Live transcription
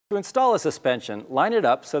To install a suspension, line it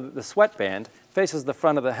up so that the sweatband faces the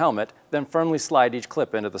front of the helmet, then firmly slide each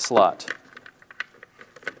clip into the slot.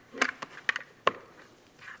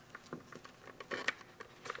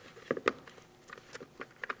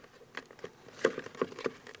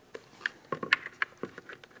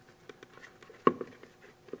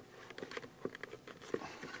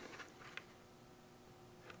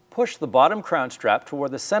 Push the bottom crown strap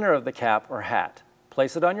toward the center of the cap or hat.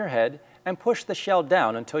 Place it on your head and push the shell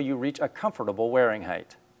down until you reach a comfortable wearing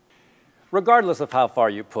height. Regardless of how far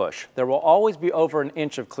you push, there will always be over an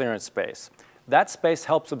inch of clearance space. That space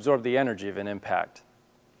helps absorb the energy of an impact.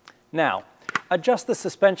 Now, adjust the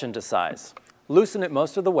suspension to size. Loosen it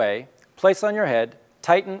most of the way, place on your head,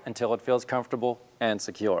 tighten until it feels comfortable and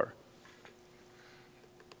secure.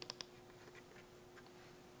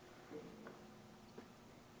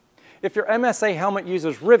 If your MSA helmet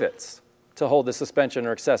uses rivets to hold the suspension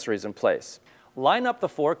or accessories in place, line up the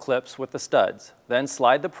 4 clips with the studs, then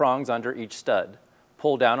slide the prongs under each stud.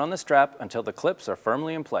 Pull down on the strap until the clips are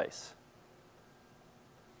firmly in place.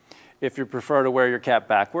 If you prefer to wear your cap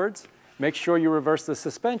backwards, make sure you reverse the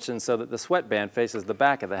suspension so that the sweatband faces the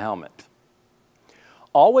back of the helmet.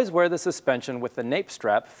 Always wear the suspension with the nape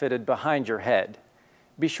strap fitted behind your head.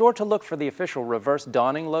 Be sure to look for the official reverse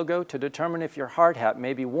donning logo to determine if your hard hat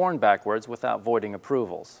may be worn backwards without voiding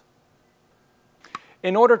approvals.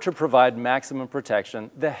 In order to provide maximum protection,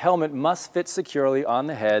 the helmet must fit securely on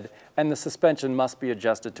the head and the suspension must be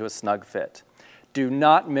adjusted to a snug fit. Do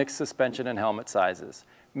not mix suspension and helmet sizes.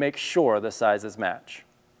 Make sure the sizes match.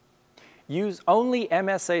 Use only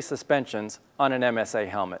MSA suspensions on an MSA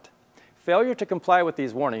helmet. Failure to comply with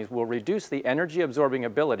these warnings will reduce the energy-absorbing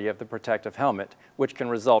ability of the protective helmet, which can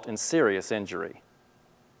result in serious injury.